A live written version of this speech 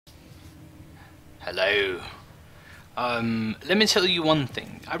Hello. Let me tell you one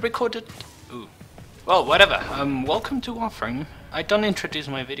thing. I recorded... Ooh. Well, whatever. Welcome to WarFrame. I don't introduce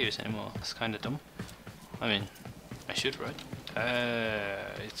my videos anymore. It's kinda dumb. I mean, I should, right?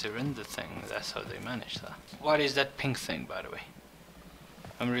 It's a render thing. That's how they manage that. What is that pink thing, by the way?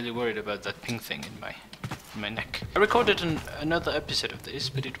 I'm really worried about that pink thing in my neck. I recorded another episode of this,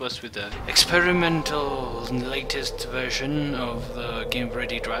 but it was with the experimental latest version of the Game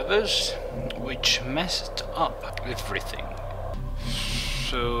Ready drivers, which messed up everything.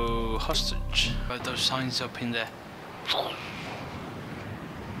 So, hostage. Got those signs up in there.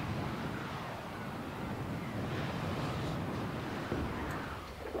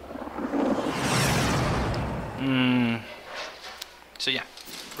 So yeah,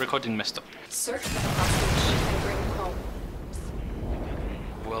 recording messed up. Search for the hostage and bring him home.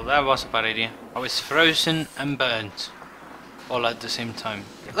 Well, that was a bad idea. I was frozen and burnt all at the same time.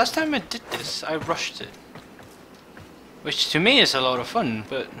 Last time I did this, I rushed it. Which to me is a lot of fun,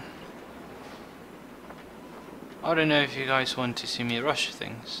 but I don't know if you guys want to see me rush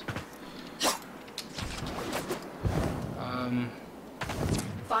things.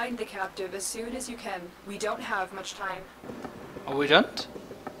 Find the captive as soon as you can. We don't have much time. Oh, we don't?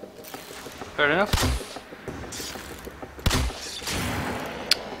 Fair enough.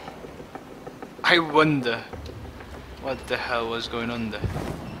 I wonder what the hell was going on there.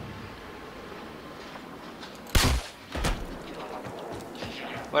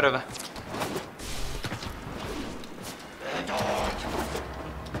 Whatever.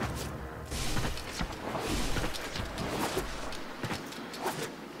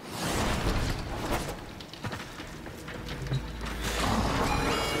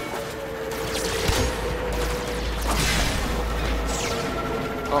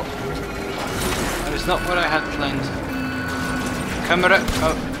 Oh, that is not what I had planned. Camera,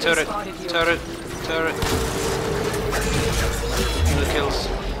 oh, turret, turret, turret. The kills.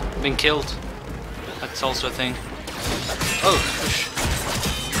 Been killed. That's also a thing. Oh, push.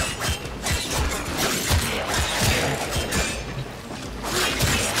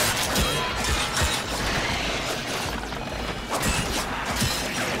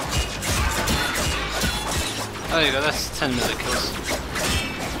 There you go, that's 10 of the kills.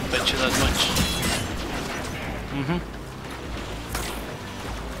 Bet you that much.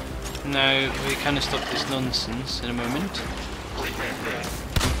 Now we kind of stop this nonsense in a moment.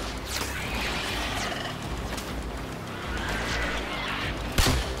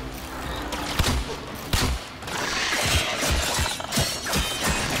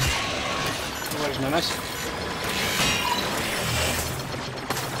 Where's my mouse?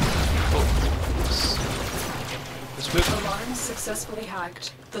 Let's move. Alarm successfully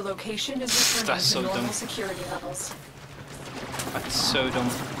hacked. The location is returning That's so to normal dumb. security levels. That's so dumb.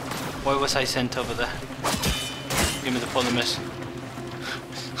 Why was I sent over there? Give me the polymers.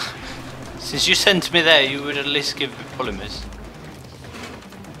 Since you sent me there, you would at least give me polymers.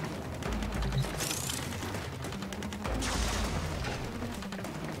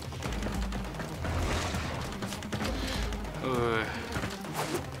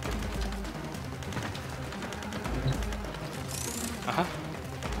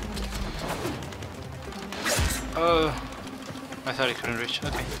 Oh, I thought I couldn't reach.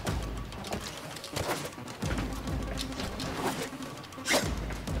 Okay.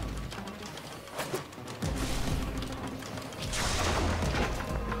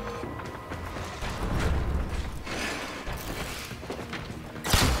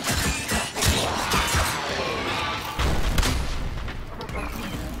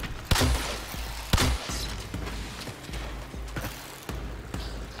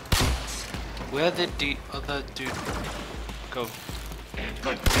 Where did the other dude go?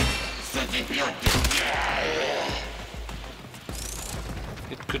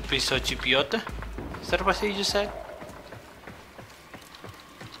 It could be Sochipiota? Is that what he just said?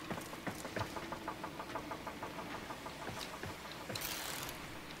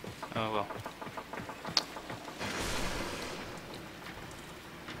 Oh well.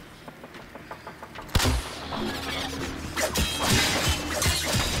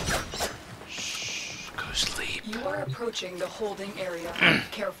 You are approaching the holding area.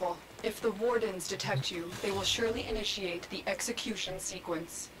 Careful. If the wardens detect you, they will surely initiate the execution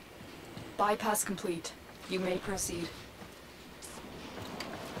sequence. Bypass complete. You may proceed.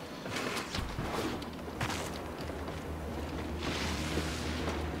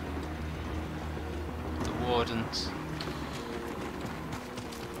 The wardens.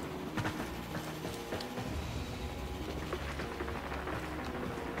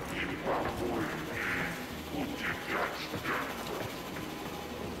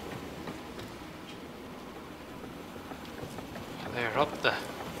 They're up there.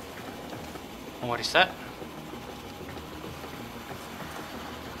 And what is that?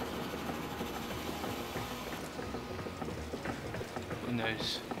 Who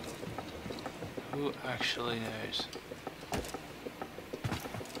knows? Who actually knows?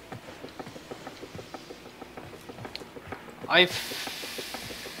 I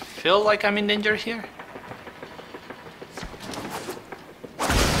feel like I'm in danger here.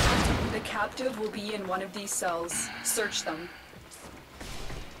 The captive will be in one of these cells. Search them.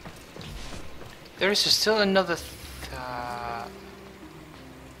 There is still another.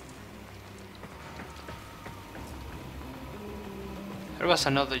 There was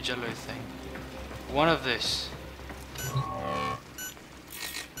another jello thing. One of this.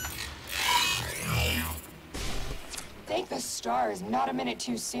 Thank the stars, not a minute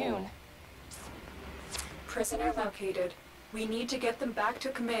too soon. Prisoner located. We need to get them back to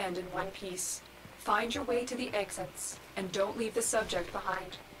command in one piece. Find your way to the exits, and don't leave the subject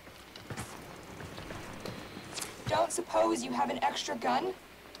behind. Don't suppose you have an extra gun?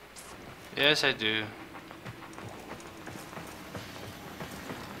 Yes, I do.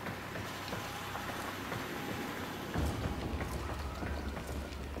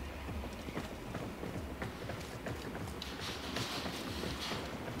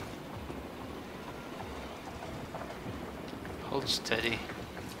 Hold steady.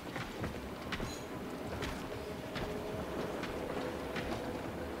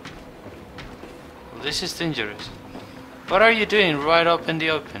 Well, this is dangerous. What are you doing right up in the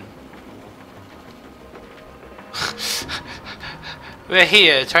open? We're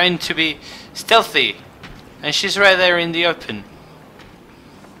here trying to be stealthy, and she's right there in the open.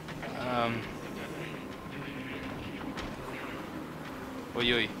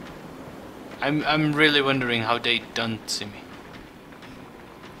 Oi, oi. I'm really wondering how they don't see me.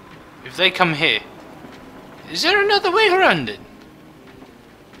 If they come here, is there another way around it?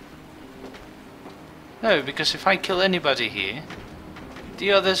 No, because if I kill anybody here,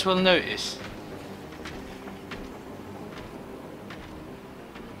 the others will notice.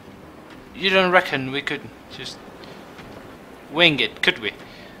 You don't reckon we could just wing it, could we?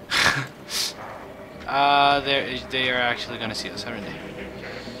 They are actually gonna see us, aren't they?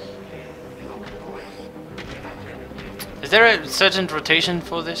 Is there a certain rotation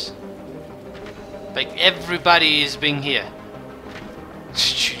for this? Like everybody is being here.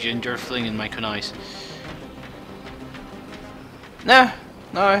 Ginger flinging my kunais. No,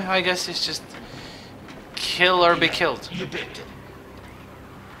 I guess it's just kill or be killed.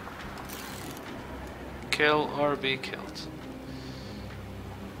 Kill or be killed.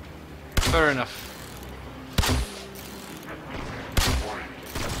 Fair enough.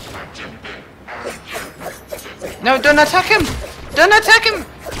 No, don't attack him! Don't attack him!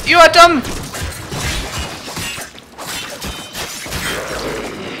 You are dumb!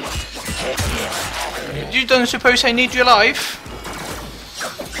 You don't suppose I need your life?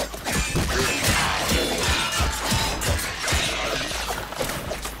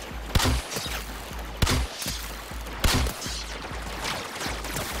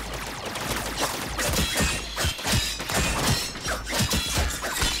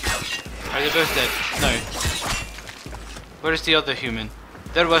 Are they both dead? No. Where is the other human?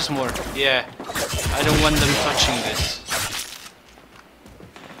 There was more. Yeah. I don't want them touching this.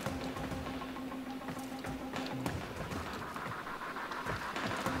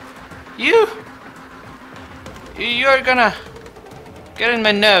 You're gonna get in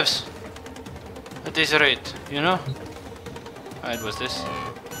my nerves at this rate, you know? Ah, it was this.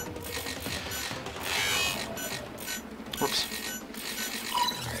 Whoops.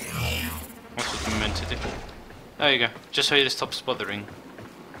 That's what we meant to do. There you go. Just so it stops bothering.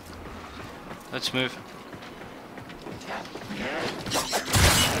 Let's move.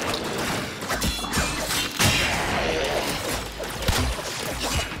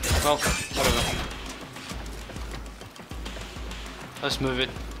 Well, whatever. Let's move it.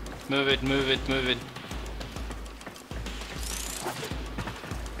 Move it, move it, move it.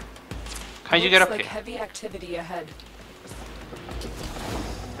 How'd you get up like here? Heavy activity ahead.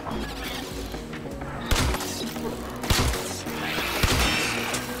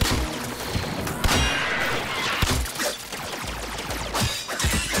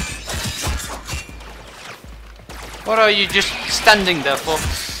 What are you just standing there for?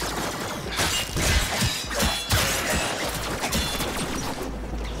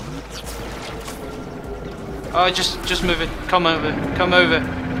 Oh, just move it. Come over. Come over.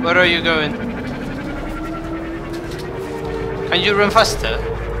 Where are you going? Can you run faster?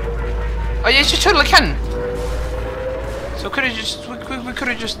 Oh yes, you totally can. So could have just we could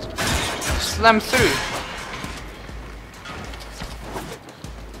have just slammed through.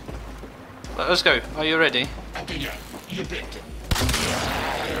 Let's go. Are you ready?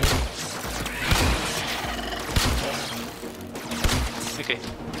 Okay,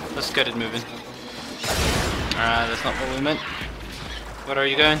 let's get it moving. That's not what we meant. Where are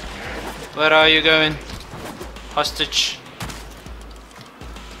you going? Where are you going? Hostage.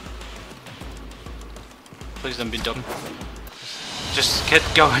 Please don't be dumb. Just get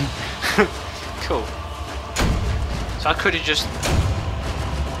going. Cool. So I could have just...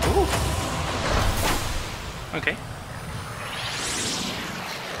 Ooh. Okay.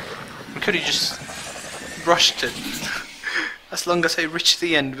 I could have just rushed it. As long as I reach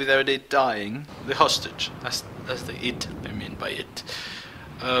the end without it dying. The hostage. That's the it I mean by it.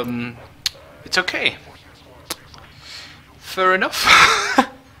 It's okay. Fair enough.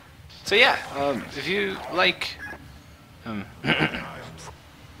 So yeah, if you like...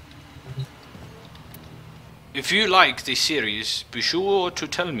 if you like this series, be sure to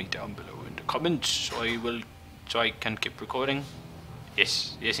tell me down below in the comments so I can keep recording.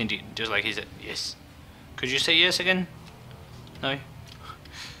 Yes, yes indeed, just like he said, yes. Could you say yes again? No?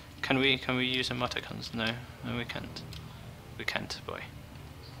 Can we use emoticons? No, we can't. We can't, boy.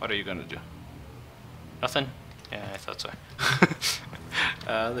 What are you gonna do? Nothing? Yeah, I thought so.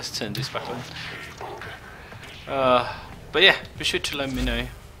 Let's turn this back on. But yeah, be sure to let me know.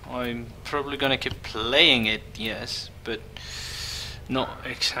 I'm probably gonna keep playing it, yes, but not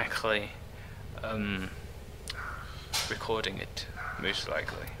exactly recording it, most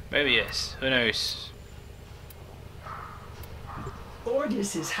likely. Maybe yes, who knows?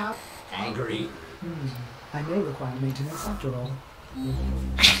 Ordis is angry. I may require maintenance after all.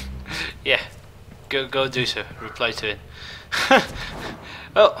 Yeah, go do so. Reply to it.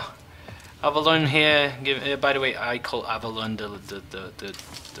 Oh, Avalon here. By the way, I call Avalon the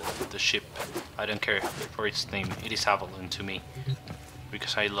ship. I don't care for its name. It is Avalon to me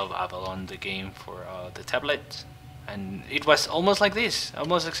because I love Avalon, the game for the tablet, and it was almost like this,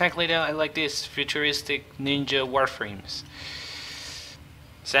 almost exactly like this, futuristic ninja warframes.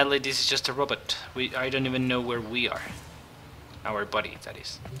 Sadly, this is just a robot. I don't even know where we are. Our body, that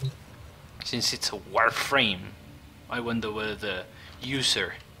is. Since it's a warframe, I wonder where the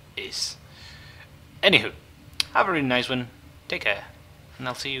user is. Anywho, have a really nice one. Take care, and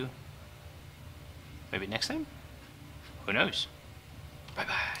I'll see you maybe next time. Who knows? Bye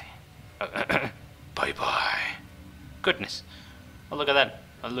bye. Bye bye. Goodness. Oh, look at that.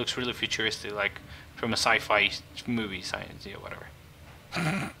 That looks really futuristic, like from a sci-fi movie, science, yeah, whatever.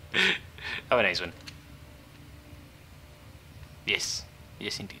 Have a nice one. Yes,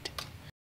 yes indeed.